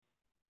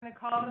I'm going to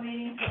call the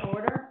meeting to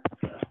order.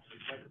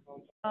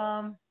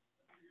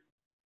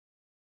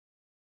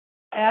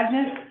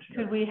 Agnes,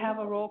 could we have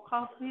a roll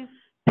call, please?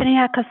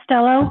 Pena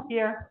Costello.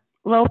 Here.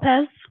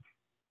 Lopez.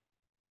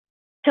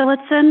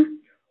 Tillotson.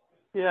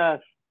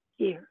 Yes.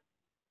 Here.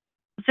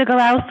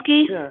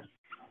 Zagorowski. Yes.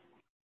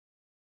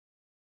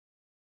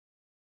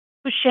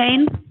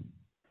 Bushane.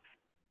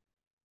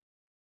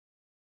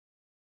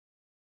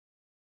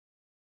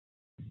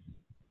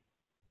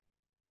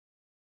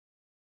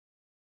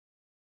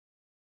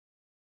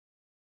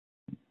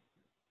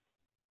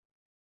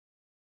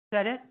 Is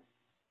that it?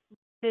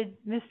 Did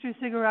Mr.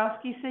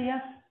 Zagorowski say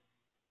yes?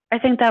 I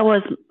think that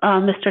was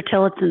Mr.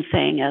 Tillotson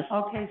saying yes.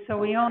 Okay, so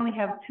we only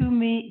have two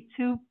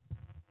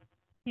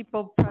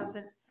people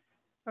present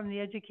from the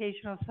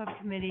Educational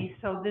Subcommittee,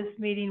 so this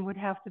meeting would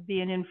have to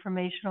be an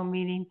informational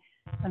meeting.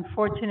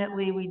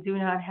 Unfortunately, we do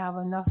not have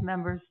enough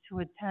members to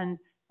attend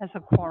as a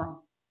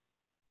quorum.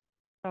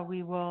 So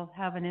we will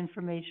have an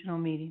informational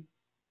meeting.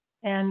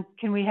 And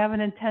can we have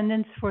an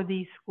attendance for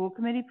the school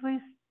committee,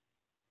 please?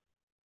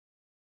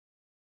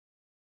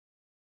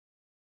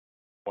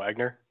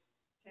 Wagner?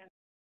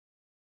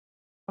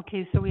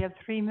 Okay, so we have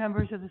 3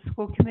 members of the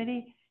school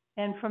committee.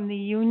 And from the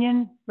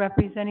union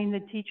representing the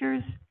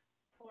teachers?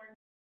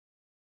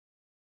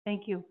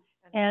 Thank you.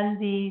 And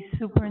the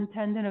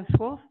superintendent of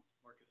schools?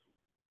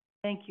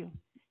 Thank you.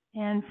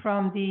 And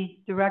from the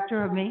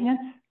director of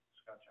maintenance?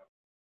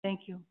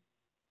 Thank you.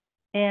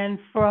 And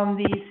from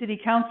the city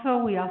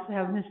council, we also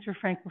have Mr.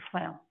 Frank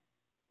LaFlamme.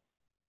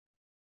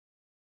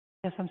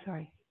 Yes, I'm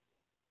sorry.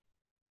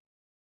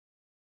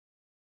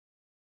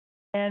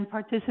 And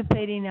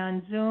participating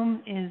on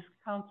Zoom is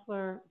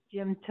Counselor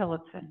Jim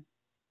Tillotson.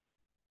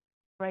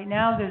 Right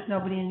now, there's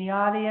nobody in the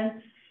audience,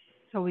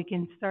 so we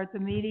can start the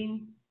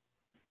meeting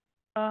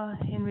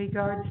in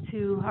regards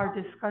to our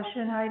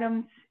discussion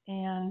items.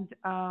 And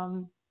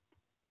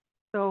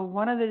so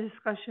one of the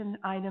discussion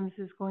items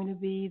is going to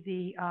be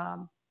the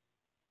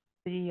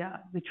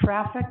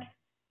traffic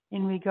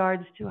in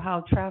regards to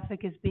how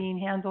traffic is being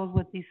handled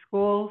with these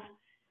schools,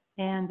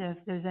 and if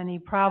there's any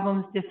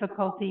problems,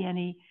 difficulty,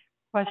 any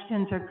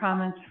questions or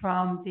comments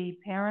from the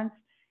parents.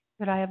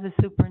 Could I have the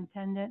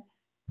superintendent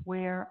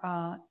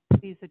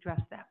please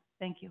address that?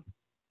 Thank you.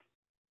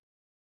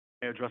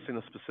 Addressing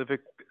a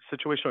specific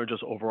situation or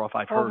just overall if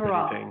I've heard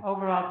anything?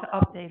 Overall, to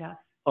update us.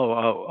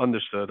 Oh,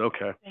 understood.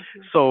 Okay. Thank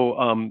you. So,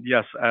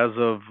 yes, as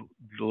of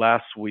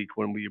last week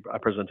when I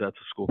presented at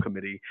the school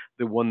committee,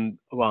 the one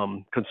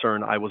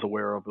concern I was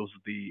aware of was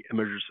the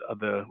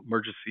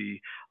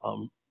emergency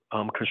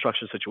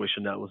construction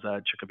situation that was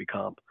at Chicopee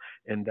Comp,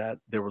 and that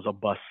there was a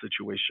bus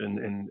situation,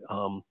 and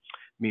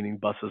meaning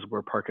buses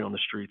were parking on the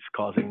streets,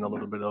 causing a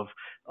little bit of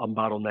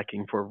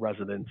bottlenecking for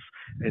residents.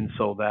 And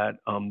so that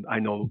I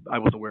know I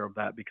was aware of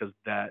that because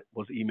that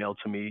was emailed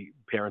to me.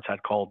 Parents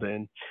had called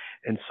in,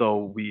 and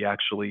so we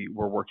actually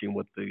were working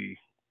with the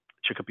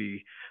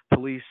Chicopee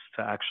Police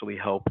to actually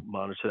help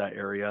monitor that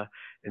area.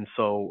 And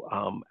so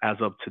as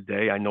of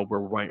today, I know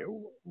we're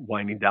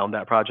winding down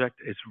that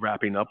project. It's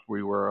wrapping up.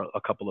 We were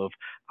a couple of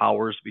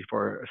hours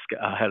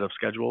ahead of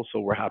schedule, so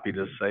we're happy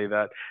to say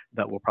that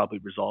that will probably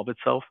resolve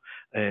itself.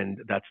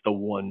 And that's the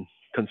one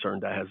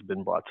concern that has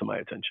been brought to my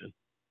attention.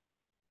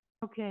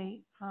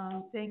 Okay,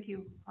 thank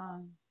you.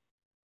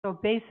 So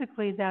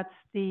basically, that's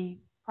the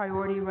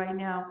priority right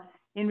now.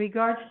 In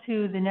regards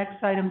to the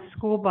next item,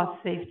 school bus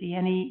safety,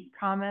 any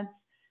comments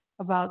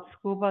about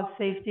school bus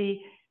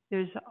safety?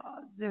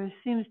 There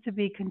seems to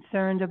be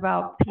concern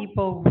about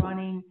people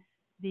running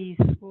the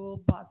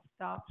school bus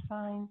stop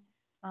sign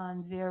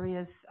on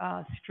various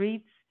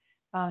streets.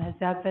 Has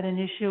that been an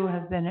issue?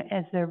 Has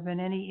there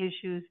been any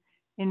issues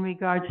in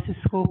regards to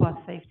school bus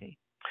safety?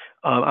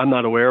 I'm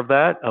not aware of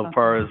that. As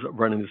far as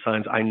running the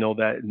signs, I know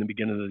that in the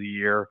beginning of the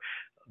year,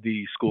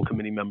 the school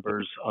committee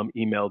members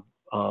emailed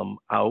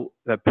out,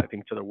 that I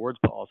think to their words,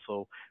 but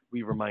also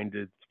we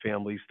reminded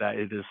families that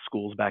it is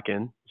schools back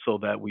in, so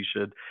that we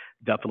should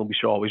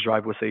always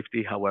drive with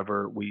safety.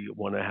 However, we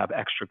want to have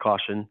extra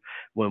caution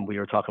when we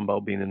are talking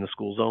about being in the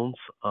school zones,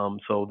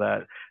 so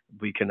that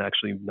we can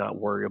actually not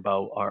worry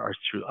about our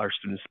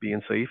students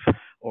being safe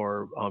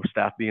or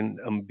staff being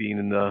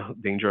in the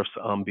danger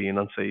of being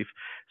unsafe.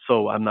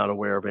 So I'm not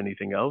aware of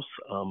anything else,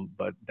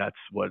 but that's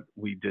what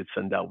we did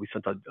send out. We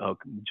sent a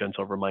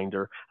gentle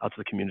reminder out to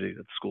the community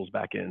that the school's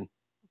back in.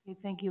 Okay,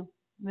 thank you.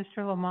 Mr.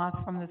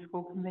 Lamothe from the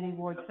school committee,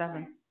 Ward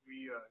 7.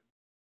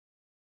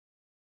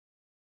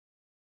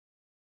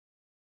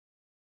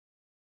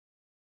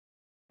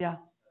 Yeah.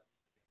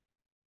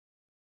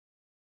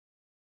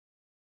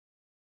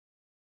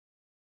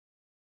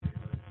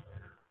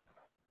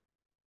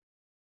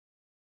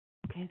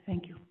 Okay,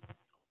 thank you.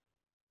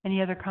 Any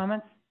other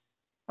comments?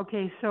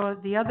 Okay, so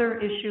the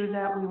other issue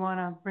that we want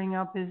to bring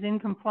up is in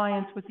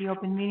compliance with the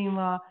open meeting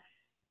law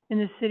in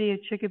the city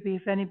of Chicopee.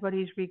 If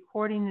anybody's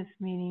recording this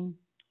meeting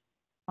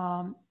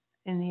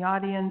in the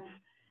audience,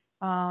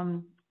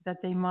 that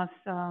they must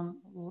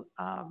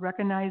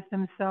recognize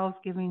themselves,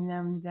 giving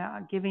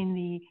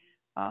the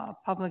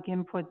public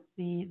input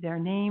their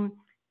name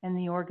and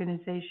the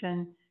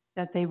organization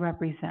that they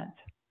represent.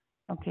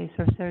 Okay,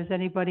 so if there's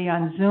anybody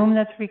on Zoom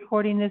that's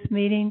recording this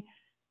meeting,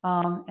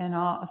 and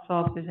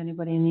also if there's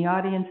anybody in the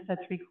audience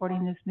that's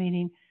recording this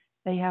meeting,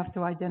 they have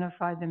to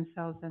identify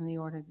themselves and the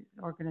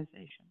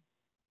organization.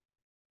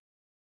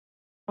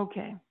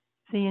 Okay,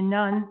 seeing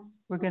none,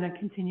 we're going to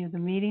continue the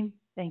meeting.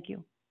 Thank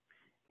you.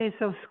 Okay,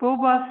 so school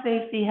bus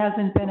safety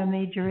hasn't been a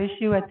major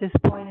issue at this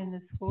point in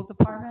the school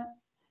department.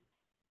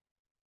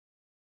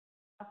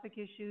 Traffic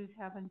issues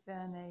haven't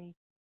been a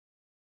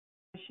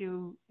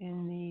issue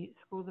in the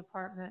school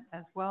department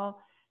as well.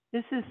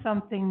 This is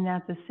something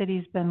that the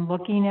city's been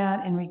looking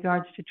at in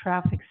regards to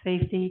traffic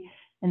safety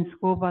and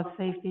school bus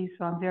safety,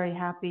 so I'm very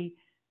happy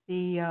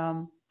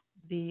the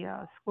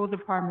school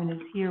department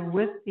is here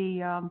with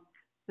the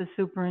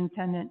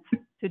superintendent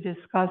to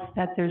discuss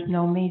that there's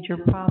no major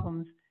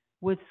problems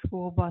with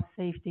school bus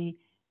safety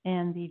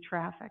and the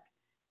traffic.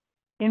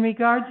 In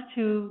regards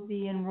to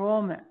the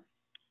enrollment,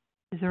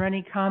 is there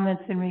any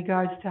comments in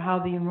regards to how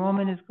the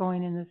enrollment is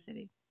going in the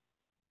city?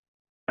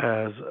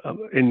 As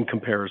in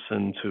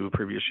comparison to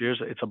previous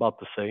years, it's about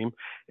the same.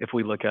 If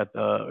we look at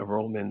the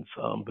enrollments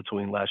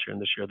between last year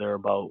and this year, there are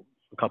about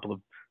a couple of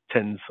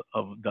tens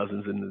of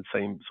dozens in the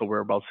same. So we're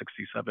about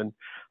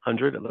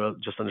 6,700,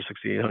 just under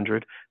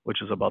 6,800,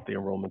 which is about the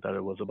enrollment that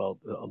it was about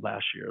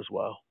last year as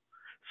well.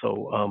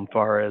 So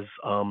far as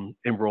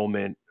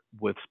enrollment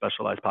with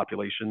specialized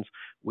populations,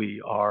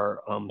 we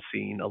are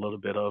seeing a little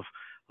bit of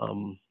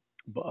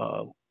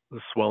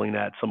swelling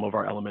at some of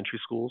our elementary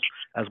schools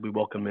as we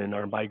welcome in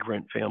our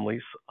migrant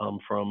families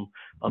from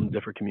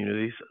different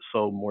communities.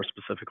 So more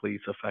specifically,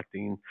 it's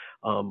affecting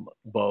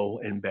Bow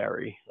and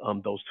Barry.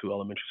 Those two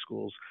elementary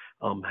schools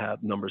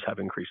numbers have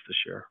increased this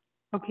year.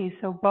 Okay,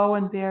 so Bow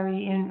and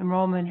Barry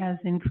enrollment has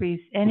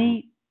increased.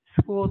 Any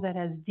school that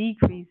has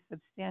decreased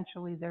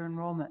substantially their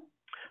enrollment?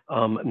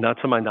 Not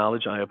to my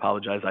knowledge. I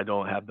apologize. I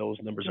don't have those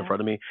numbers in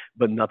front of me,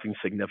 but nothing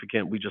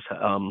significant. We just,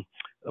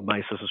 my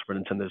assistant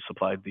superintendent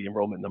supplied the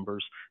enrollment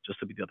numbers just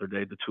to be the other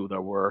day, the two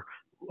that were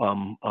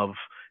of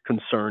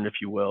concern, if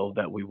you will,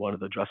 that we wanted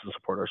to address and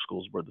support our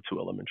schools were the two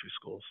elementary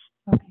schools.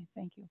 Okay,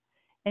 thank you.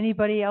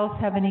 Anybody else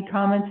have any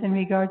comments in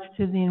regards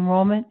to the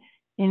enrollment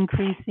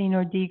increasing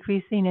or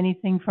decreasing?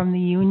 Anything from the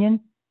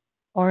union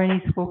or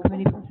any school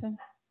committee person?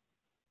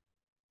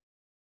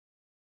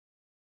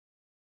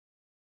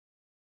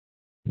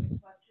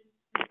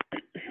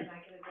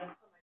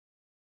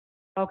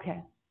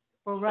 Okay.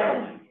 Well,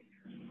 right.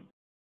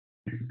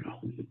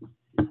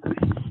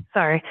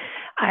 Sorry,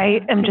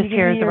 I am just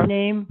here as your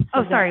name.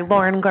 Oh, sorry,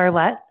 Lauren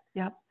Garlett.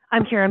 Yep.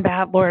 I'm here on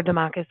behalf. Laura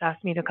Demakis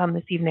asked me to come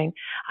this evening.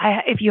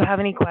 If you have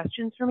any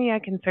questions for me, I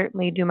can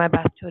certainly do my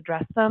best to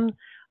address them.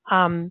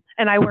 And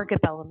I work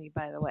at Bellamy,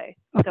 by the way.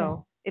 Okay.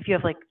 So if you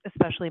have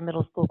especially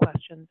middle school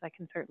questions, I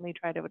can certainly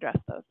try to address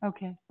those.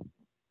 Okay.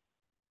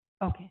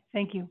 Okay,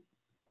 thank you.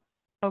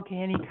 Okay,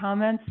 any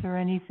comments or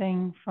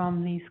anything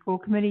from the school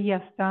committee?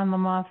 Yes, Don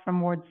Lamothe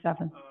from Ward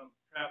 7.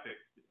 Traffic.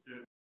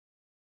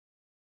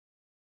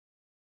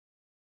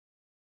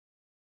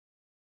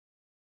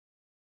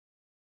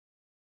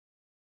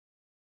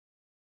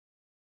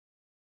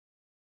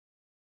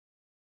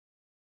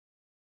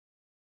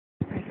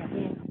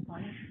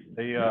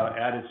 They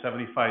added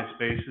 75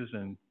 spaces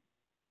and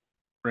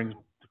brings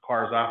the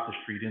cars off the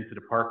street into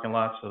the parking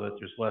lot so that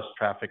there's less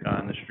traffic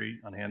on the street,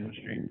 on Hammond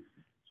Street.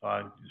 So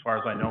as far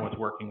as I know, it's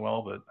working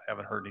well, but I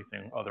haven't heard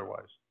anything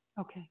otherwise.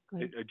 Okay,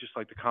 good. I'd just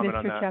like to comment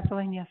on that. Mr.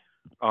 Chapdelaine, yes.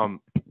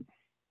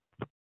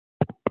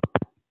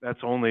 That's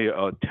only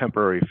a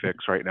temporary fix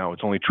right now.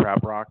 It's only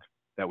Trap Rock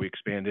that we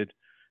expanded,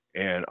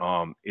 and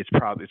it's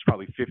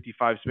probably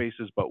 55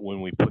 spaces. But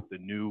when we put the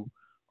new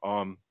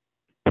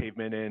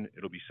pavement in,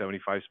 it'll be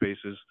 75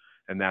 spaces,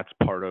 and that's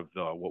part of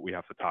what we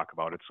have to talk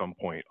about at some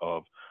point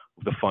of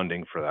the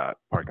funding for that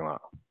parking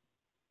lot.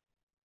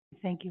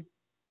 Thank you.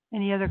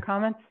 Any other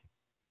comments?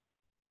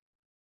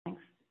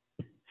 Thanks.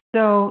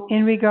 So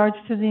in regards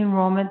to the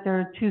enrollment, there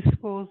are two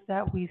schools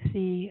that we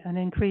see an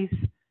increase,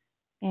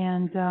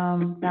 and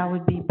that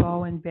would be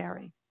Bow and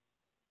Barry.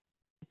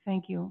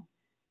 Thank you.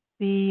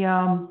 The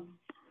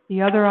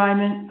other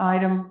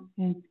item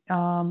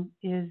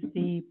is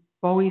the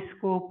Bowie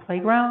School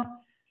playground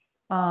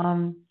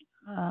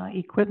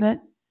equipment.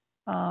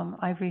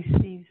 I've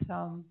received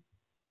some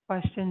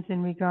questions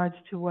in regards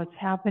to what's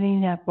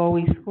happening at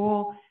Bowie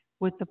School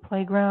with the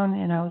playground,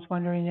 and I was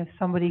wondering if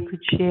somebody could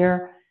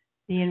share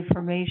the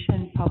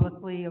information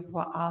publicly of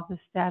the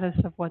status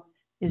of what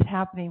is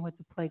happening with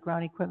the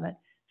playground equipment.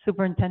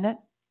 Superintendent?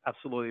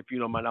 Absolutely. If you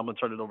don't mind, I'm going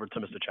to turn it over to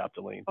Mr.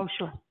 Chapdelaine. Oh,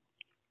 sure.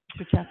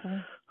 Mr.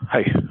 Chapdelaine?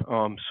 Hi.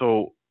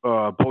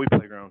 Bowie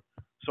Playground.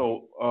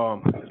 So,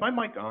 is my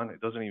mic on?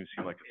 It doesn't even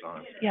seem like it's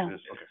on. Yeah. It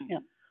is? Okay. Yeah.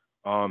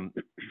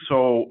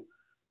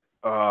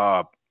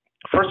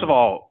 First of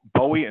all,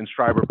 Bowie and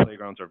Stryber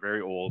playgrounds are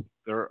very old.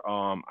 They're,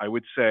 I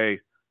would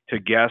say, to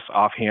guess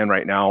offhand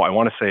right now, I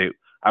want to say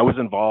I was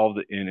involved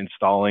in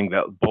installing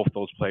both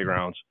those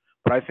playgrounds,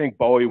 but I think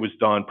Bowie was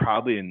done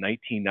probably in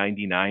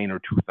 1999 or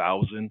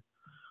 2000.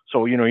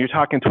 So, you're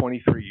talking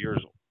 23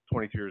 years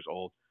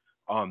old.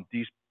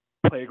 These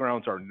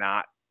playgrounds are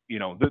not,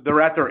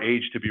 they're at their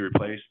age to be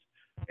replaced.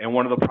 And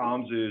one of the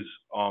problems is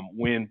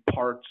when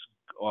parts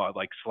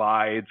like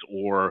slides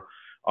or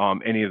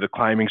any of the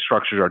climbing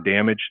structures are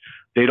damaged,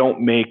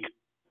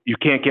 you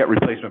can't get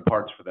replacement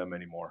parts for them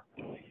anymore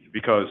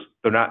because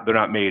they're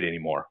not made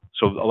anymore.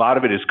 So a lot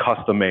of it is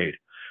custom made.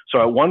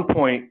 So at one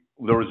point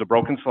there was a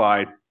broken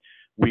slide.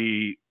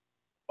 We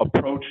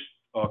approached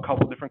a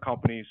couple different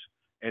companies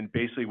and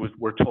basically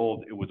we're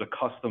told it was a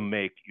custom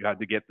make. You had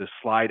to get the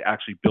slide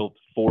actually built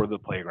for the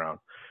playground.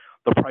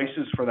 The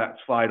prices for that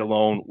slide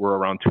alone were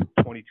around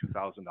 $22,000.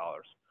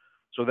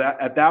 So that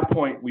at that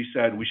point we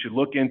said we should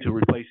look into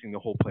replacing the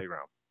whole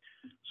playground.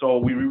 So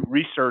we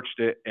researched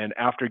it, and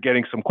after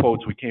getting some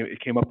quotes, it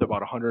came up to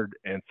about $135,000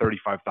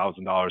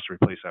 to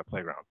replace that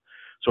playground.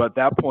 So at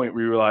that point,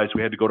 we realized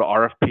we had to go to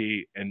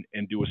RFP and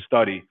do a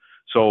study.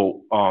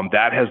 So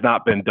that has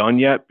not been done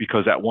yet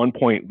because at one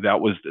point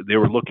they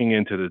were looking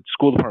into, the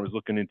school department was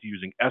looking into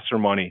using ESSER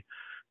money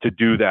to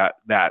do that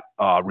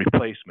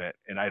replacement,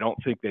 and I don't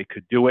think they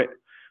could do it.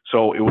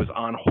 So it was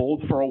on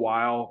hold for a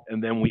while,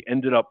 and then we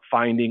ended up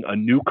finding a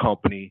new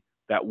company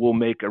that will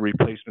make a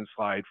replacement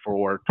slide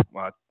for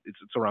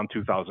it's around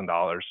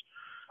 $2,000,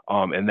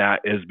 and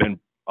that has been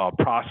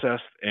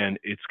processed, and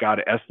it's got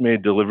an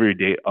estimated delivery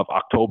date of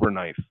October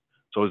 9th.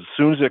 So as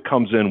soon as it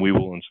comes in, we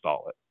will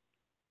install it.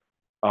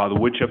 The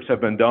wood chips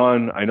have been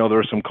done. I know there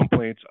are some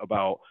complaints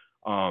about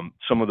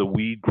some of the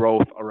weed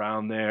growth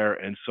around there,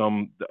 and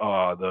some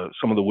of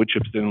the wood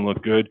chips didn't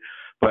look good.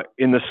 But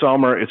in the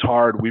summer, it's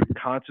hard. We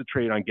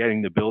concentrate on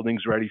getting the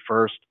buildings ready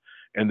first,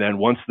 and then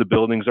once the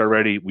buildings are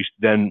ready,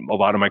 then a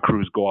lot of my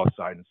crews go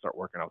outside and start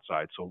working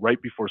outside. So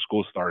right before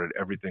school started,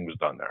 everything was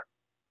done there.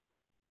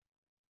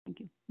 Thank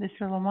you.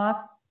 Mr. Lamont?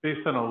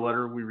 Based on a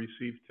letter we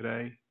received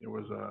today, there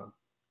was a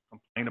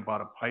complaint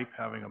about a pipe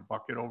having a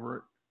bucket over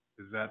it.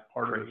 Is that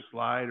part of the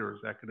slide, or is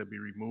that going to be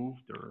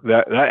removed? Or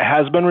That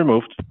has been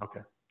removed.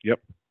 okay. Yep.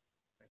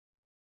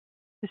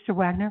 Mr.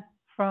 Wagner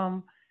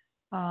from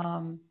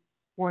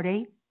Ward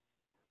 8?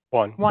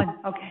 One. One,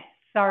 okay,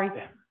 sorry.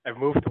 Yeah. I've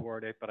moved to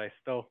Ward 8, but I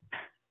still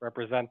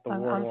represent the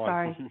Ward I'm 1.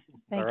 sorry.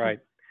 Thank All you. right.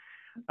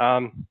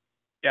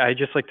 Yeah, I'd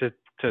just like to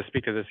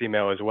speak to this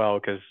email as well,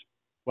 because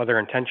whether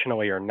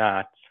intentionally or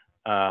not,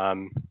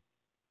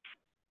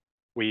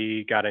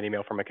 we got an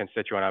email from a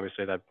constituent,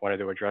 obviously, that wanted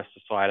to address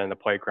the slide and the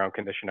playground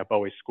condition at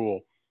Bowie School.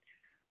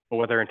 But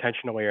whether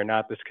intentionally or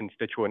not, this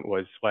constituent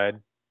was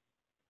led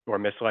or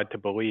misled to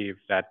believe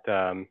that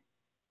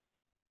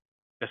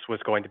this was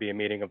going to be a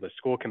meeting of the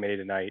school committee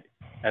tonight,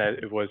 and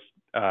it was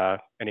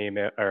an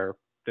email, or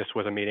this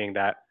was a meeting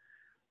that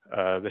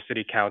the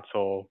city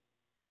council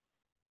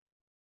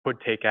could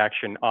take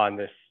action on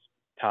this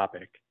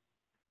topic.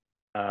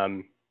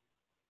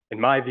 In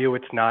my view,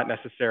 it's not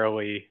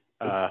necessarily,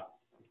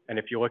 and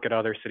if you look at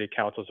other city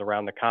councils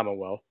around the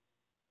Commonwealth,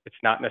 it's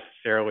not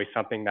necessarily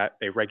something that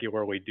they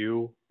regularly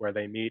do, where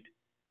they meet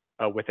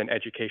with an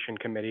education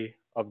committee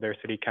of their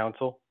city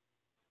council,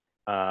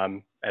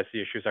 as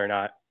the issues are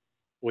not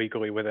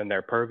legally within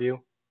their purview.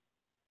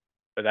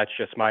 But that's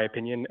just my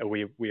opinion.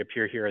 We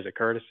appear here as a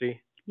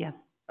courtesy. Yes.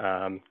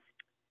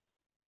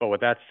 But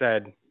with that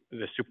said,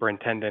 the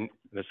superintendent,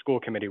 the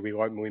school committee,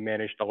 we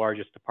manage the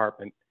largest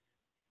department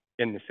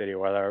in the city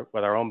with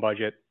our own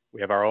budget. We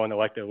have our own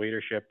elected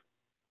leadership,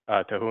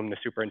 to whom the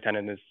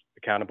superintendent is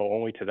accountable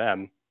only to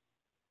them.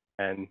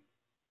 And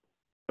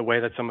the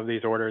way that some of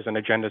these orders and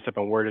agendas have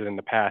been worded in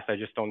the past, I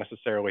just don't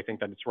necessarily think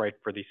that it's right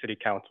for the city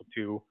council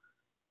to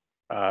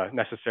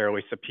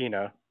necessarily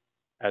subpoena,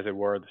 as it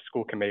were, the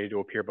school committee to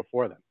appear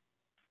before them.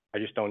 I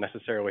just don't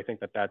necessarily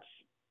think that that's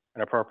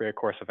an appropriate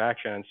course of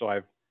action. And so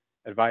I've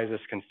advised this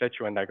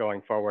constituent that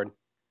going forward,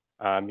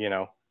 you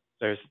know,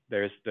 there's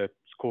the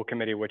school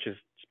committee, which is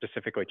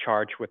specifically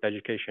charged with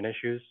education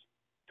issues,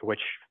 to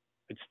which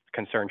its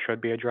concern should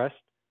be addressed.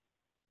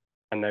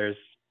 And there's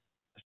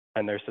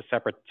a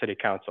separate city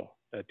council,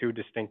 two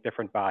distinct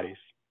different bodies.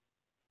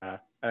 I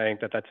think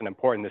that that's an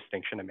important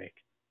distinction to make.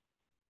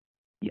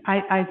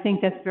 I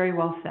think that's very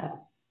well said.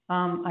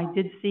 I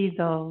did see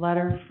the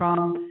letter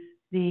from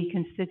the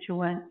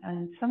constituent,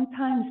 and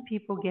sometimes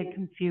people get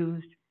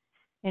confused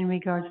in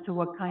regards to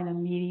what kind of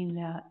meeting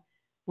that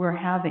we're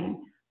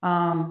having.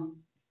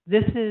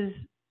 This is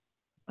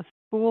a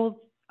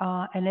school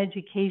and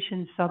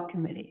education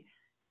subcommittee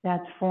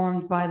that's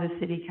formed by the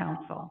city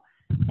council.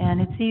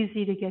 And it's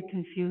easy to get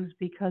confused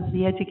because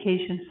the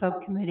education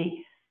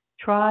subcommittee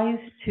tries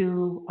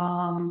to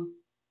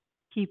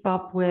keep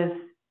up with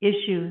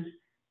issues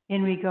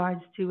in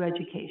regards to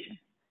education.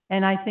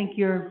 And I think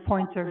your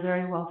points are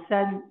very well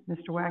said,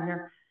 Mr.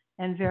 Wagner,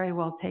 and very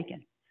well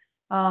taken.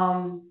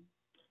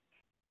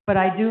 But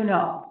I do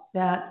know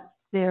that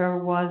there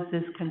was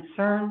this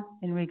concern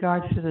in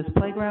regards to this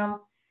playground,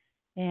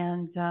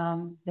 and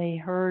they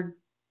heard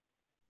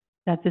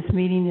that this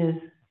meeting is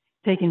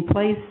taking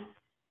place,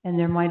 and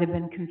there might have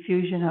been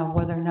confusion of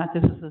whether or not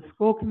this is a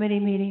school committee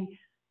meeting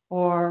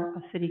or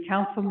a city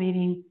council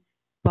meeting.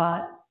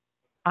 But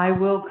I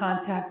will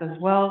contact as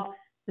well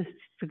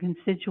the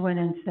constituent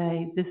and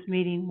say this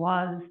meeting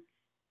was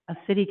a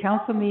city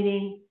council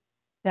meeting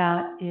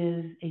that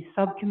is a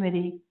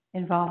subcommittee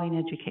involving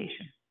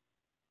education.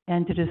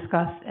 and to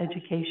discuss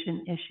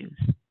education issues.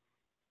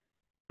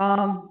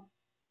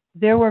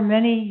 There were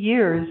many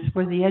years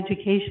where the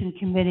Education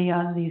Committee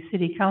on the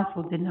City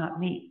Council did not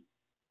meet.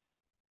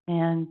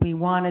 And we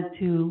wanted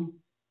to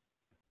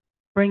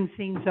bring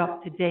things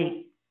up to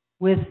date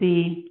with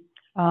the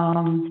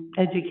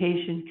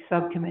Education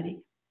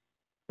Subcommittee.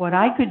 What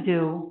I could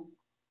do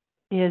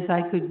is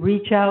I could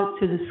reach out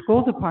to the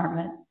school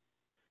department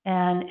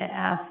and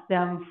ask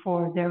them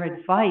for their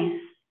advice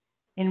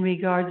in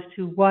regards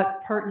to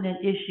what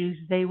pertinent issues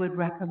they would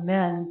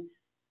recommend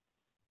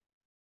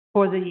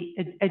for the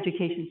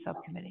Education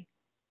Subcommittee.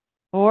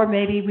 Or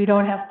maybe we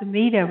don't have to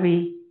meet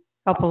every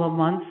couple of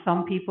months.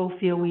 Some people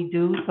feel we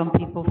do, some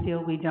people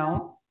feel we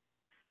don't.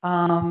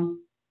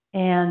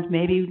 And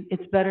maybe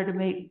it's better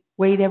to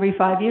wait every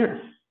 5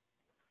 years.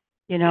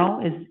 You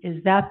know,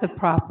 is that the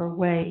proper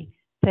way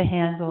to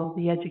handle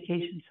the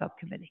Education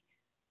Subcommittee?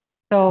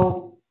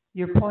 So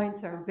your points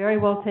are very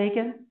well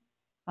taken.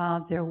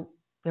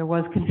 There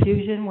was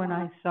confusion when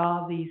I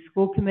saw the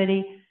school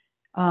committee,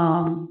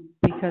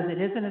 because it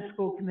isn't a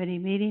school committee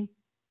meeting,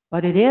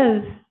 but it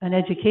is an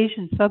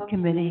Education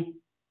Subcommittee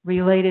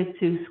related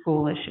to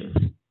school issues.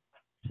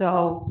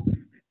 So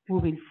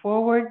moving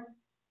forward,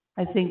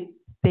 I think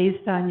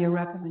based on your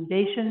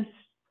recommendations,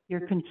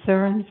 your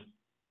concerns,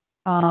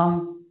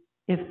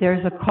 if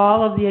there's a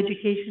call of the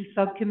Education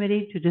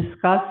Subcommittee to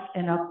discuss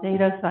and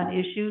update us on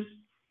issues,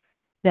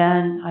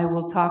 then I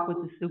will talk with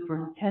the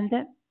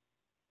superintendent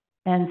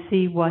and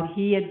see what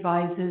he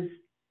advises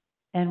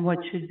and what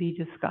should be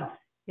discussed.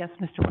 Yes,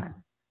 Mr. Wagner.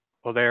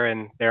 Well,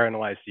 therein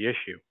lies the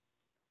issue.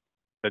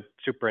 The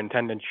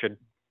superintendent should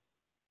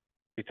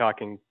be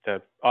talking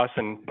to us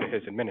and to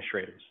his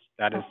administrators.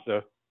 That is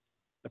the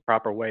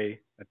proper way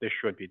that this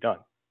should be done,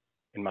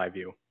 in my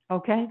view.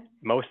 Okay.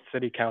 Most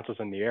city councils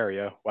in the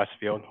area,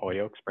 Westfield,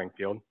 Holyoke,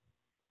 Springfield,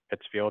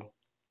 Pittsfield,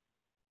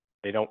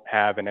 they don't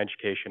have an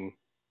education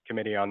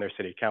committee on their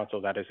city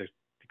council. That is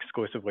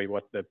exclusively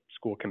what the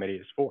school committee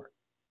is for.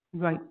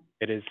 Right.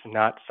 It is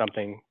not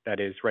something that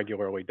is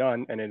regularly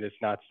done, and it is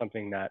not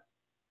something that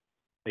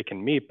they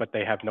can meet, but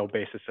they have no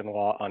basis in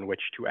law on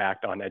which to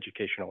act on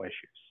educational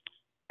issues.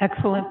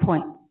 Excellent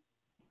point.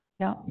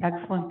 Yeah,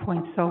 excellent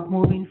point. So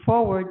moving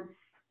forward,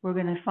 we're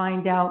going to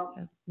find out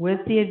with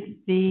the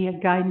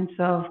guidance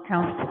of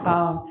President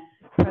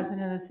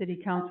of the City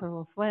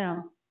Council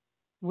Laflamme,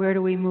 where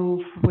do we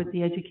move with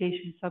the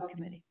Education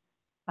Subcommittee?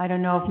 I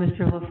don't know if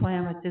Mr.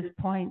 Laflamme at this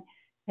point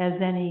has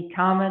any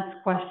comments,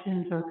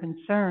 questions, or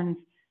concerns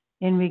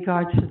in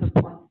regards to the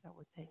points that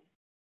were taken.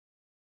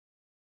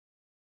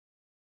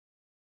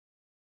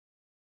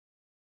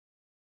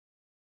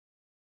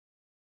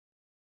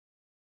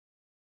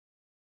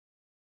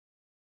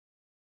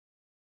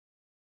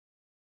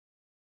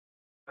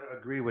 I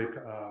agree with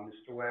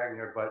Mr.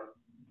 Wagner, but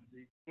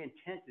the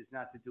intent is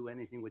not to do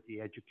anything with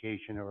the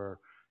education or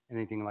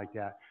anything like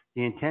that.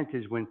 The intent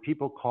is when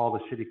people call the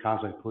city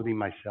council, including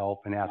myself,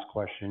 and ask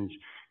questions,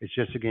 it's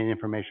just to gain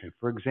information.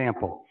 For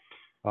example,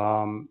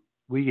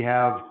 we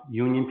have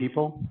union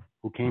people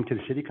who came to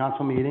the city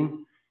council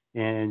meeting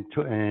and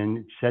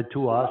said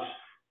to us,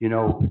 you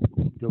know,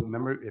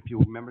 if you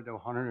remember the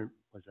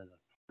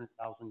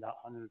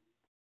 $100,000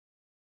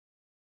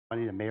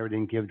 money the mayor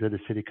didn't give to the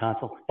city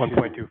council?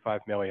 1.25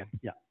 million.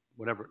 Yeah,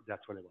 whatever,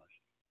 that's what it was.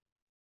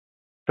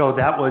 So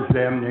that was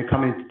them.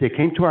 They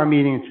came to our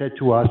meeting and said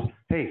to us,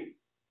 hey,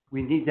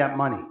 we need that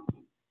money.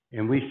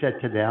 And we said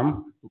to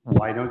them,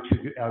 why don't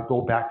you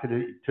go back to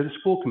the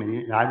school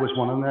committee? And I was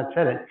one of them that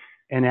said it,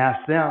 and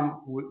asked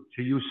them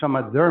to use some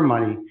of their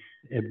money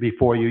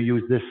before you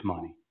use this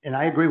money. And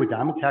I agree with that.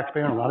 I'm a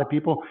taxpayer, and a lot of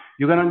people,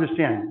 you got to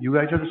understand, you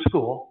guys are the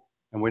school,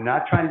 and we're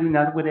not trying to do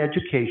nothing with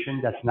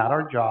education. That's not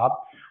our job.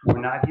 We're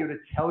not here to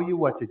tell you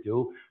what to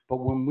do. But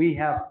when we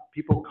have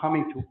people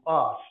coming to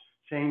us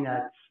saying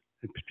that,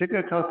 in particular,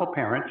 a couple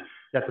parents,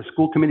 that the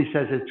school committee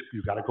says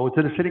you got to go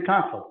to the city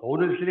council, go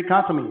to the city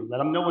council meeting, let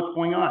them know what's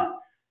going on.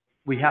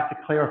 We have to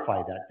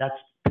clarify that. That's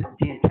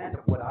the intent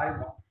of what I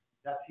want.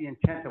 That's the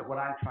intent of what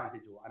I'm trying to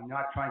do. I'm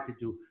not trying to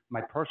do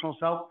my personal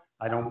self.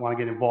 I don't want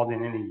to get involved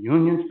in any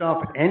union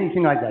stuff,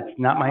 anything like that. It's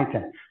not my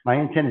intent. My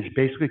intent is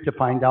basically to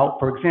find out,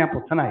 for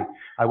example, tonight,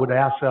 I would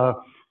ask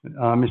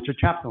Mr.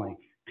 Chapdelaine,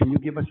 can you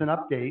give us an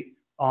update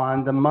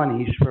on the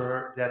monies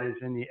that is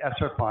in the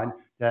ESSER fund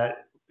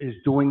that is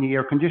doing the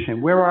air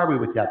conditioning? Where are we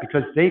with that?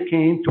 Because they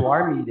came to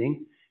our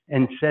meeting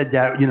and said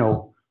that, you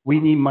know, we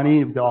need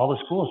money to all the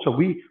schools. So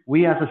we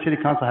as a city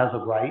council has a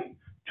right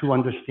to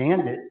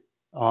understand it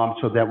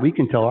so that we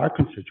can tell our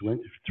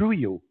constituents through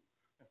you.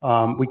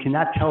 We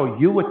cannot tell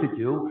you what to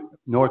do,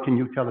 nor can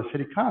you tell the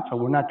city council.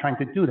 We're not trying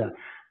to do that.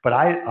 But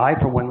I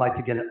for one, like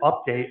to get an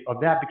update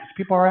of that because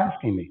people are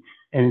asking me.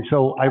 And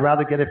so I'd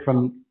rather get it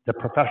from the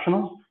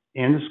professionals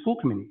and the school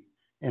committee.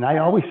 And I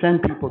always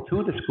send people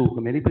to the school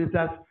committee because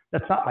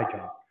that's not my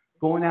job.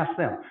 Go and ask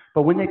them.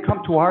 But when they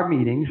come to our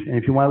meetings, and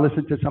if you want to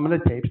listen to some of the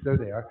tapes, they're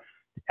there,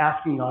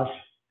 asking us,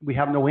 we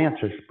have no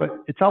answers.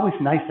 But it's always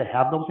nice to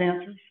have those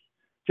answers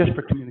just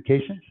for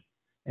communications.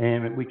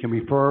 And we can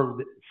refer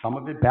some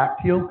of it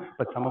back to you,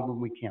 but some of them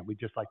we can't. We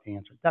just like to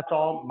answer. That's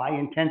all my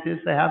intent is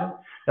to have it.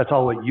 That's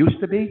all it used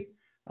to be.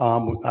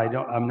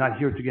 I'm not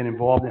here to get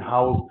involved in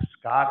how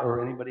Scott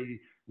or anybody,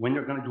 when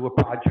they're gonna do a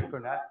project or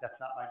not. That's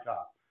not my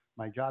job.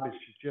 My job is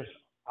to just,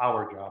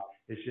 our job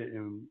is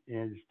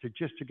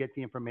to get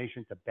the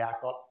information to back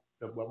up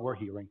what we're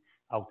hearing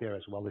out there,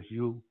 as well as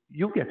you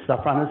get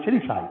stuff on the city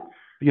side.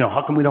 You know,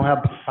 how come we don't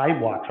have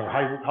sidewalks, or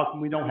how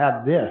come we don't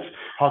have this?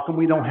 How come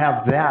we don't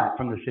have that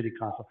from the city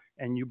council?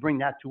 And you bring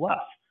that to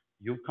us.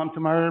 You've come to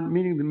my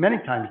meeting many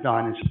times,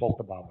 Don, and spoke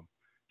about them.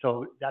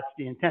 So that's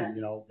the intent,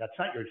 you know, that's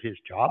not his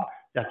job,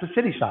 that's the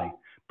city side.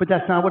 But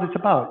that's not what it's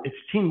about. It's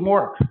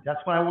teamwork. That's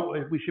what I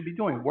want, we should be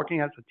doing, working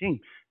as a team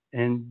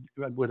and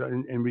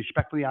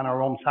respectfully on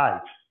our own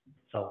sides.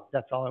 So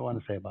that's all I want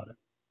to say about it.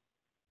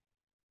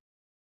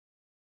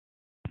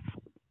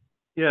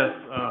 Yes,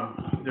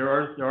 there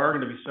are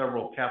gonna be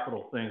several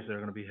capital things that are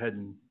gonna be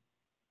heading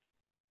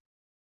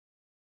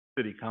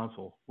city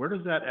council. Where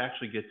does that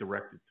actually get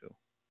directed to?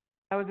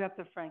 That was up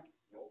to Frank.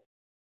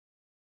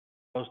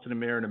 Goes to the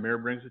mayor and the mayor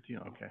brings it to you?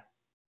 Okay.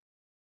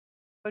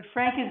 But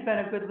Frank has been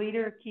a good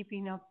leader,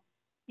 keeping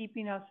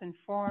us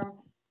informed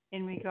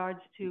in regards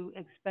to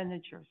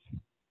expenditures.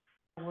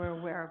 We're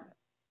aware of it.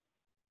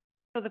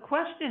 So the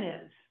question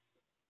is,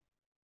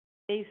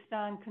 based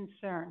on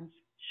concerns,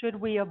 should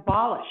we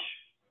abolish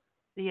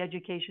the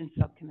education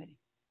subcommittee?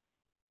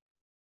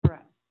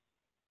 Correct.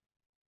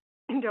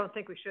 I don't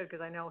think we should,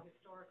 because I know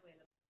historically.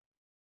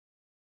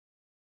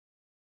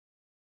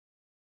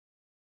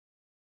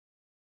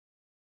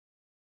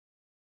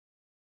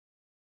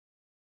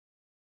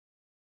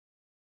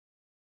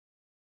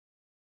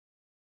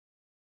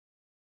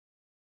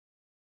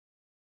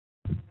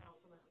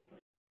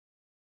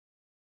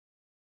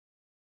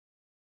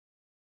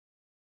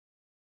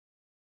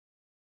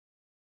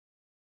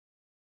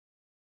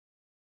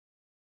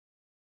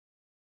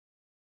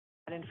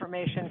 That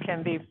information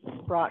can be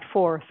brought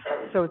forth,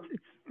 so it's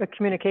a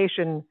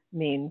communication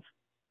means.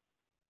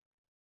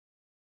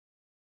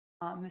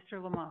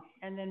 Mr. Lamont,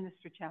 and then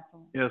Mr.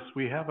 Chaplin. Yes,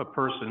 we have a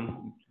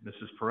person,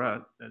 Mrs.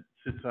 Perrette, that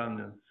sits on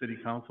the city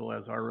council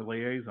as our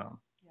liaison.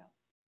 Yeah.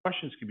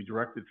 Questions can be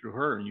directed through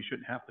her, and you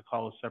shouldn't have to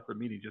call a separate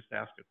meeting just to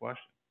ask a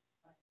question.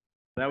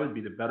 That would be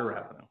the better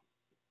avenue.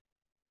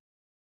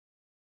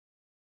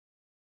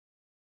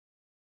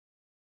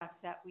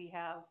 That we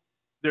have.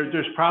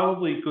 There's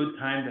probably a good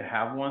time to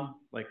have one,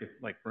 like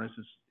for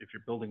instance, if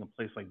you're building a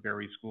place like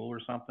Berry School or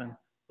something,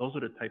 those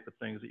are the type of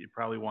things that you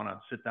probably want to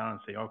sit down and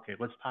say, okay,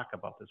 let's talk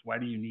about this. Why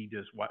do you need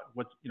this?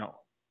 What's, you know,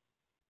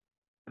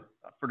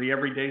 for the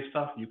everyday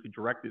stuff, you could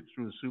direct it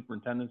through the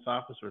superintendent's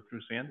office or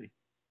through Sandy.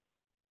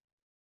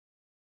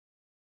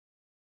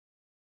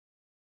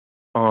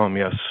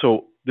 Yes,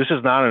 so this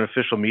is not an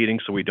official meeting,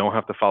 so we don't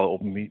have to follow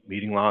open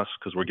meeting laws,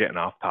 because we're getting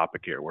off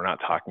topic here. We're not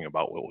talking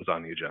about what was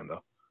on the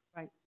agenda.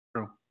 Right.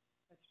 True.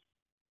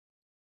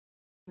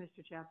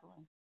 Mr. Chaplin.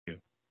 Thank you.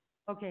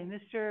 Okay,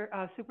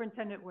 Mr.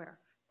 Superintendent Ware.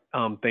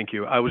 Thank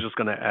you. I was just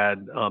going to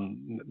add,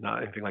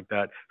 not anything like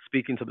that.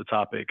 Speaking to the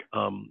topic,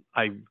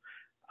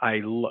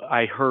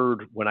 I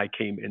heard when I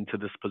came into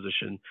this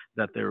position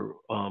that there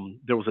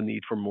was a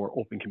need for more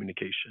open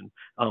communication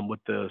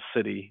with the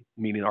city,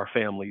 meaning our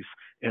families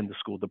and the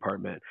school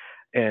department.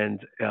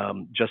 And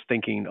just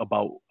thinking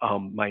about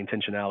my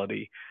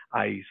intentionality,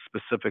 I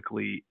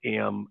specifically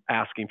am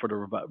asking for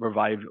the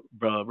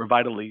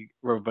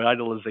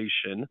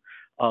revitalization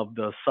of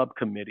the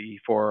subcommittee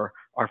for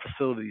our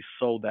facilities,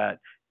 so that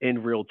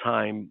in real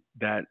time,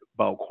 that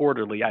about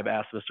quarterly, I've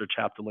asked Mr.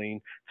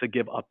 Chapdelaine to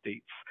give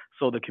updates,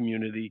 so the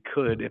community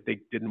could, if they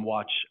didn't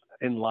watch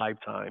in live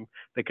time,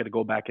 they could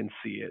go back and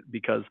see it,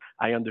 because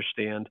I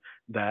understand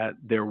that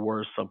there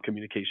were some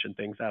communication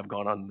things that have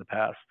gone on in the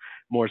past.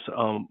 More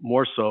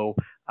so,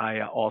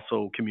 I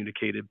also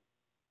communicated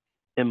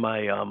in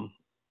my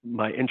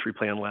my entry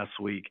plan last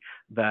week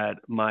that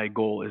my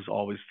goal is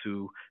always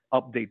to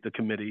update the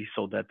committee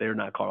so that they're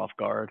not caught off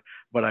guard.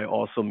 But I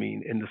also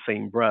mean in the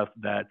same breath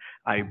that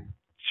I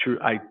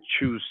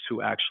choose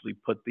to actually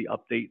put the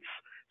updates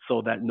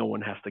so that no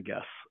one has to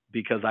guess,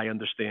 because I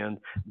understand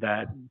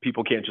that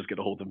people can't just get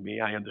a hold of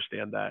me. I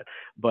understand that.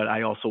 But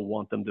I also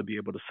want them to be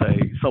able to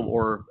say,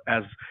 or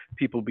as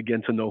people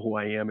begin to know who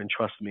I am and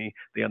trust me,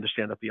 they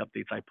understand that the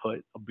updates I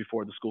put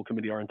before the school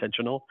committee are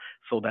intentional,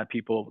 so that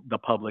people, the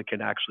public, can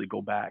actually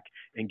go back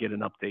and get an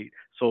update.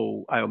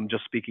 So I'm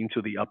just speaking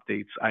to the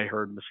updates I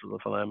heard Mr.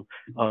 Lefalem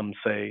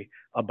say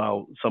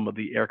about some of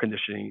the air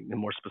conditioning, and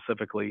more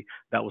specifically,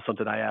 that was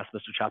something I asked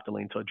Mr.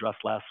 Chapdelaine to address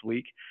last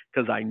week,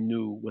 because I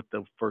knew with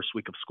the first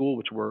week of school,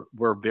 which were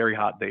very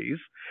hot days,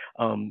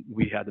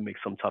 we had to make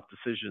some tough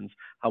decisions.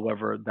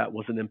 However, that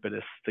was an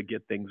impetus to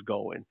get things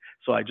going.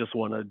 So I just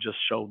want to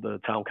show the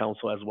town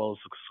council as well as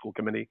the school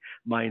committee,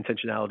 my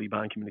intentionality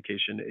behind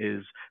communication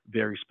is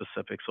very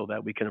specific, so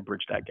that we can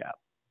bridge that gap.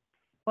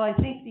 Well, I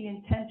think the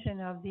intention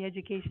of the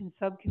education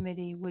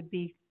subcommittee would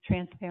be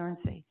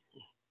transparency,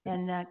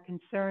 and that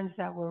concerns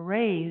that were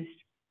raised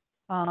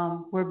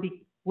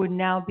would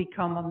now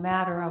become a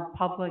matter of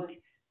public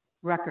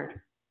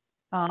record.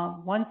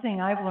 one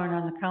thing I've learned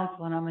on the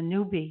council, and I'm a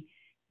newbie,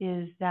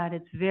 is that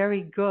it's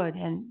very good,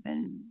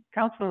 and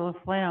Councilor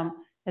Laflamme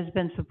has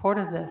been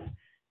supportive of this,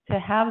 to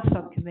have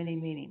subcommittee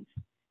meetings.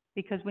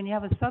 Because when you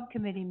have a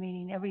subcommittee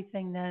meeting,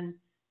 everything then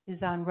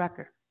is on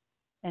record,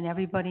 and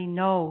everybody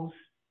knows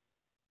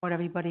what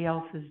everybody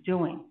else is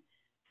doing.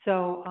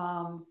 So,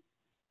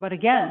 but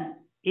again,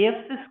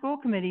 if the school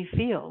committee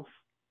feels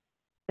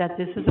that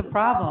this is a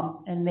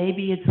problem, and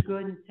maybe it's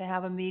good to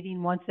have a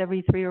meeting once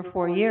every 3 or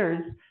 4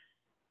 years,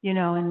 you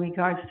know, in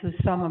regards to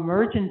some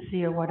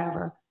emergency or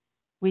whatever,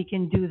 we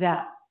can do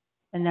that.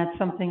 And that's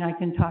something I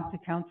can talk to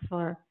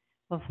Councilor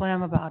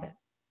Laflamme about it.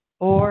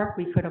 Or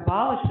we could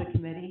abolish the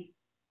committee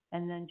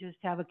and then just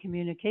have a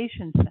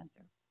communication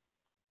center.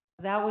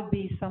 That would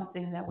be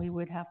something that we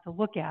would have to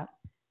look at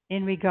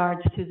in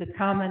regards to the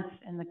comments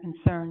and the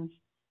concerns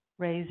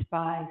raised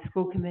by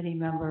school committee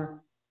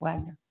member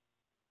Wagner.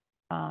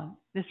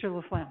 Mr.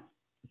 Laflamme.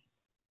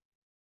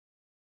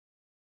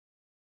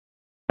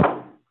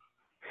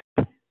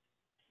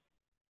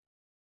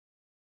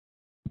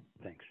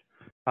 Thanks.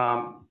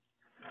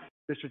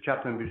 Mr.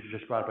 Chaplin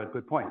just brought up a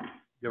good point.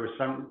 There were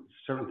some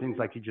certain things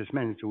like you just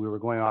mentioned, so we were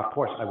going off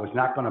course. I was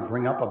not going to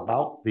bring up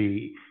about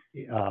the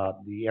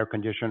air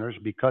conditioners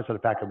because of the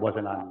fact it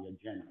wasn't on the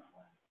agenda.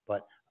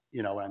 But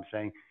you know what I'm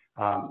saying,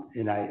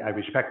 and I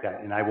respect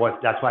that. And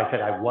that's why I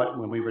said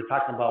when we were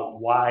talking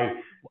about why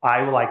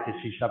I would like to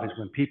see stuff is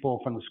when people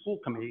from the school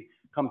committee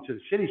come to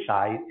the city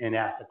side and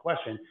ask a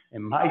question.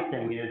 And my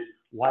thing is,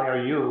 why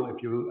are you,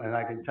 and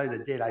I can tell you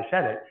the date I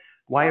said it,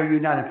 why are you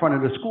not in front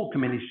of the school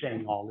committee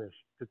saying all this?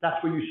 Because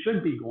that's where you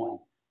should be going,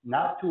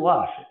 not to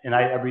us. And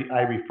I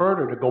referred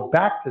her to go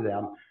back to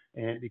them,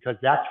 and because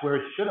that's where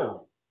it should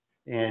have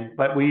been.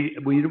 But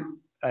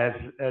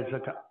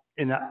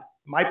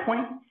my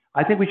point,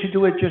 I think we should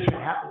do it just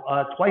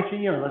twice a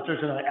year unless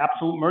there's an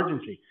absolute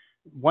emergency.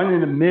 One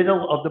in the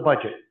middle of the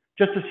budget,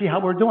 just to see how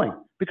we're doing.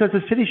 Because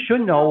the city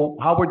should know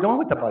how we're doing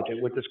with the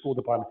budget, with the school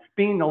department.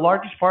 Being the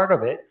largest part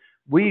of it,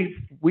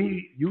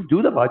 you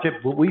do the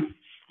budget, but we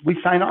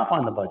sign off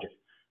on the budget.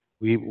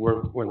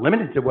 We're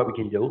limited to what we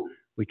can do.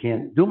 We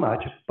can't do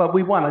much, but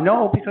we want to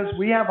know because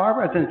we have our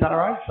residents on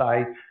our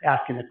side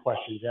asking the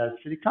questions as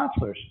city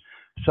councilors.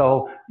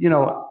 So, you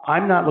know,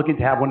 I'm not looking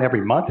to have one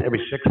every month,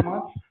 every 6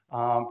 months.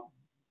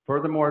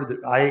 Furthermore,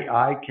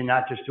 I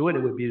cannot just do it.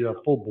 It would be the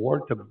full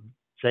board to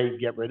say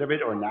get rid of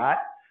it or not.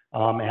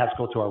 It has to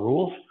go to our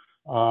rules.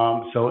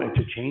 And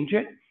to change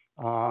it.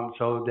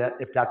 So that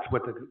if that's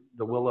what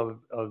the will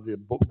of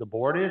the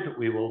board is,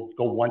 we will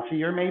go once a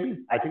year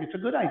maybe. I think it's a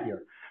good idea.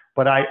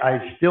 But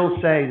I still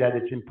say that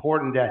it's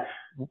important that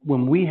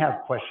when we have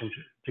questions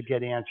to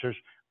get answers,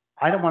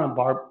 I don't want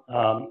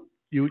to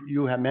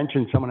you have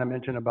mentioned, someone had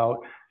mentioned about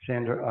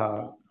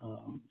Sandra,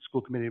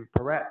 school committee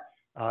Perrette.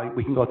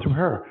 We can go through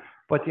her.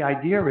 But the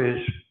idea is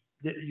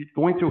that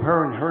going through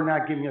her and her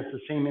not giving us the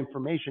same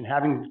information,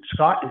 having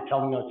Scott and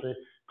telling us it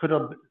could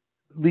have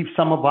leave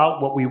some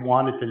about what we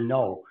wanted to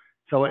know.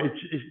 So it's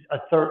a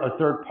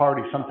third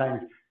party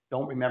sometimes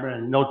don't remember,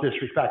 and no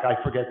disrespect, I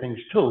forget things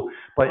too,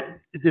 but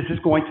this is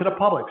going to the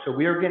public. So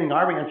we are getting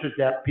our answers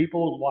that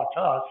people watch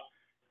us,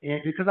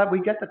 and because we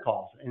get the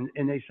calls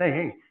and they say,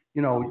 hey,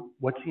 you know,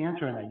 what's the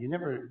answer? And you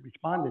never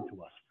responded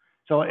to us.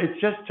 So it's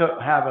just to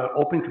have an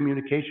open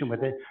communication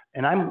with it.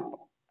 And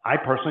I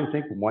personally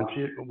think once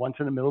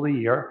in the middle of the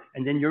year,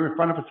 and then you're in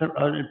front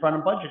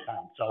of budget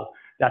time. So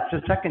that's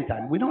the second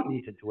time. We don't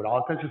need to do it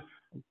all because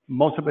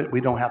most of it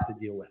we don't have to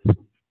deal with.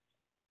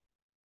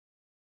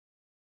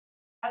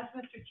 As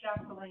Mr.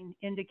 Chaplin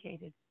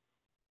indicated,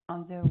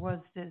 there was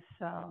this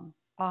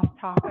off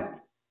topic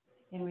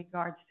in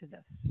regards to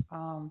this.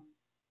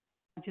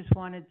 I just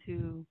wanted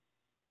to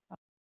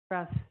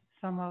express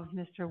some of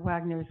Mr.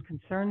 Wagner's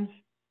concerns,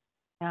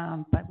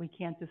 but we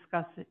can't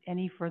discuss it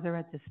any further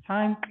at this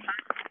time.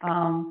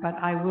 But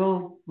I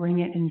will bring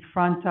it in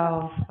front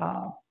of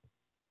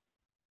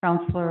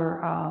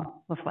Councilor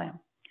Laflamme.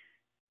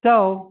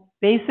 So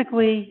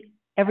basically,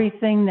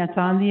 everything that's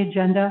on the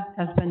agenda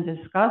has been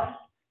discussed.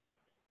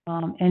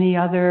 Any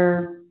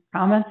other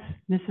comments,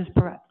 Mrs.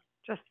 Perrette?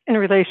 Just in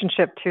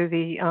relationship to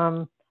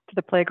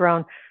the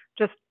playground,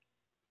 just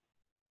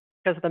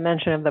because of the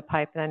mention of the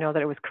pipe, and I know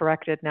that it was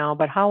corrected now,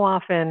 but how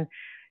often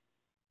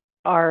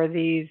are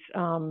these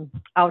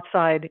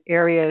outside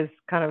areas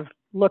kind of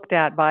looked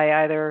at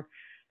by either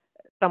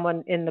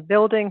someone in the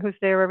building who's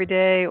there every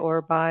day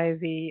or by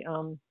the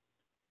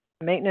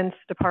maintenance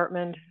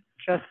department?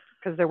 Just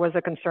because there was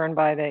a concern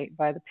by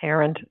the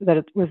parent that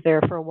it was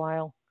there for a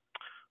while.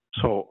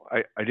 So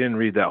I didn't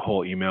read that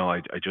whole email. I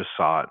just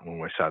saw it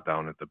when I sat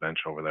down at the bench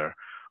over there.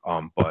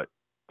 But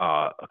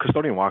a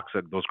custodian walks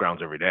at those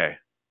grounds every day,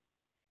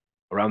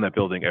 around that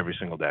building every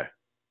single day.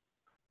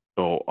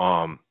 So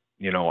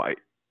you know,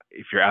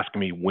 if you're asking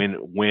me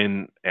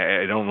when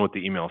I don't know what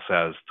the email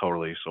says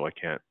totally, so I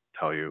can't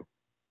tell you.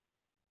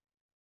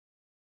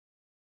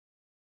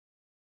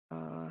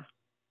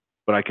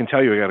 But I can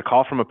tell you, I got a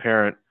call from a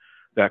parent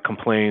that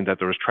complained that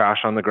there was trash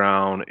on the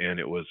ground, and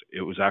it was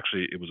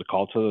a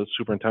call to the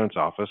superintendent's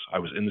office. I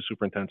was in the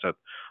superintendent's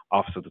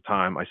office at the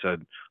time. I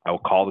said, I will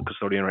call the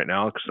custodian right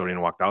now. The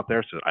custodian walked out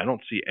there, said, I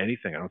don't see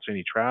anything. I don't see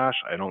any trash.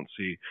 I don't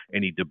see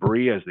any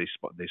debris, as they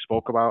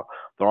spoke about.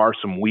 There are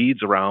some weeds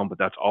around, but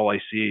that's all I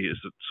see is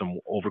some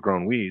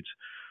overgrown weeds.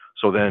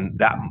 So then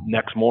that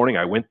next morning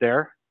I went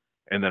there,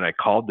 and then I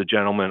called the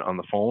gentleman on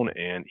the phone,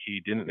 and he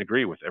didn't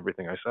agree with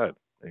everything I said.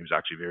 And he was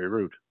actually very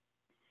rude.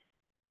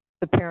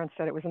 The parents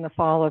said it was in the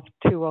fall of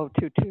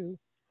 2022,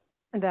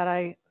 and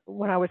that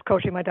when I was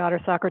coaching my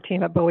daughter's soccer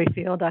team at Bowie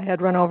Field, I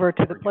had run over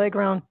to the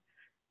playground.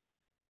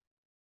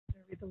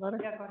 Can I read the letter?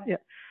 Yeah, go ahead. Yeah,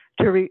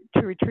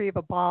 to retrieve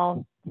a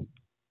ball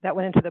that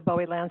went into the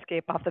Bowie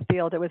landscape off the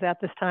field. It was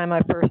at this time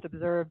I first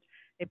observed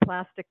a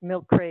plastic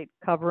milk crate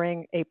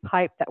covering a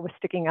pipe that was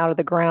sticking out of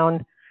the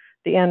ground,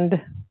 the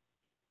end,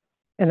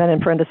 and then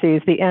in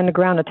parentheses, the end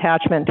ground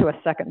attachment to a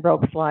second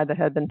broke slide that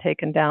had been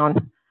taken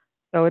down.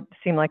 So it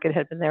seemed like it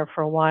had been there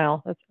for a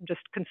while. I'm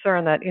just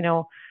concerned that, you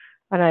know,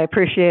 and I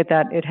appreciate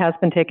that it has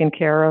been taken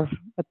care of,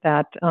 but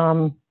that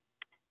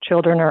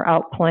children are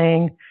out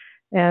playing.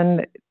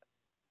 And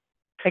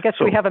I guess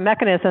we have a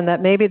mechanism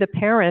that maybe the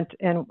parent,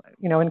 and,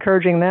 you know,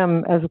 encouraging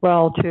them as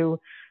well to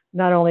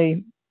not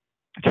only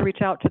to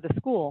reach out to the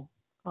school,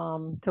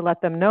 to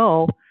let them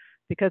know,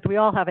 because we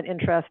all have an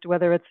interest,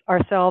 whether it's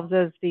ourselves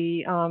as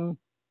the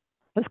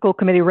school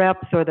committee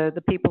reps or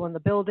the people in the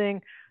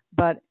building,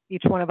 but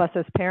each one of us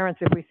as parents,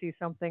 if we see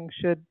something,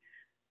 should,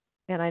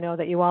 and I know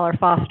that you all are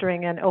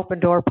fostering an open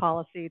door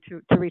policy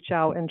to reach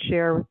out and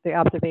share the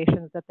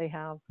observations that they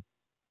have.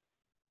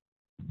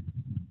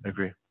 I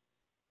agree.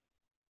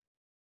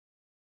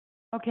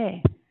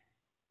 Okay,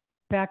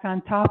 back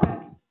on topic.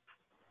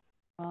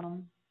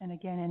 And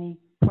again, any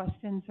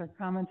questions or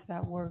comments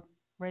that were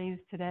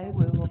raised today,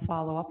 we will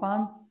follow up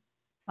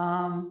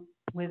on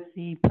with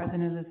the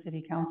president of the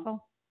city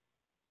council.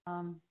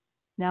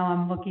 Now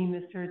I'm looking,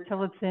 Mr.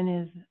 Tillotson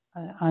is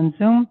on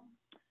Zoom.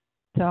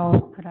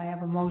 So could I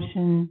have a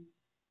motion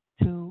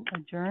to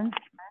adjourn?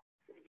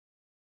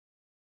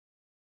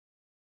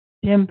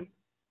 Jim?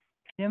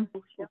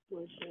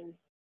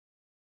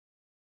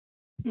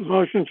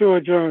 Motion to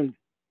adjourn.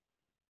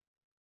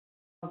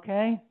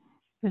 Okay,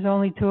 there's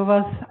only two of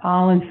us.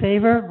 All in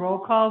favor? Roll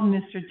call,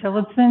 Mr.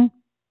 Tillotson?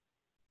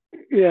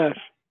 Yes.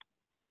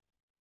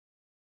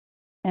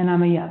 And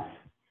I'm a yes.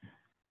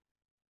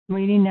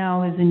 Meeting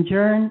now is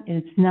adjourned.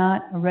 It's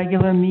not a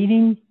regular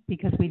meeting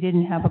because we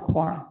didn't have a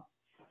quorum.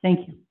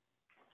 Thank you.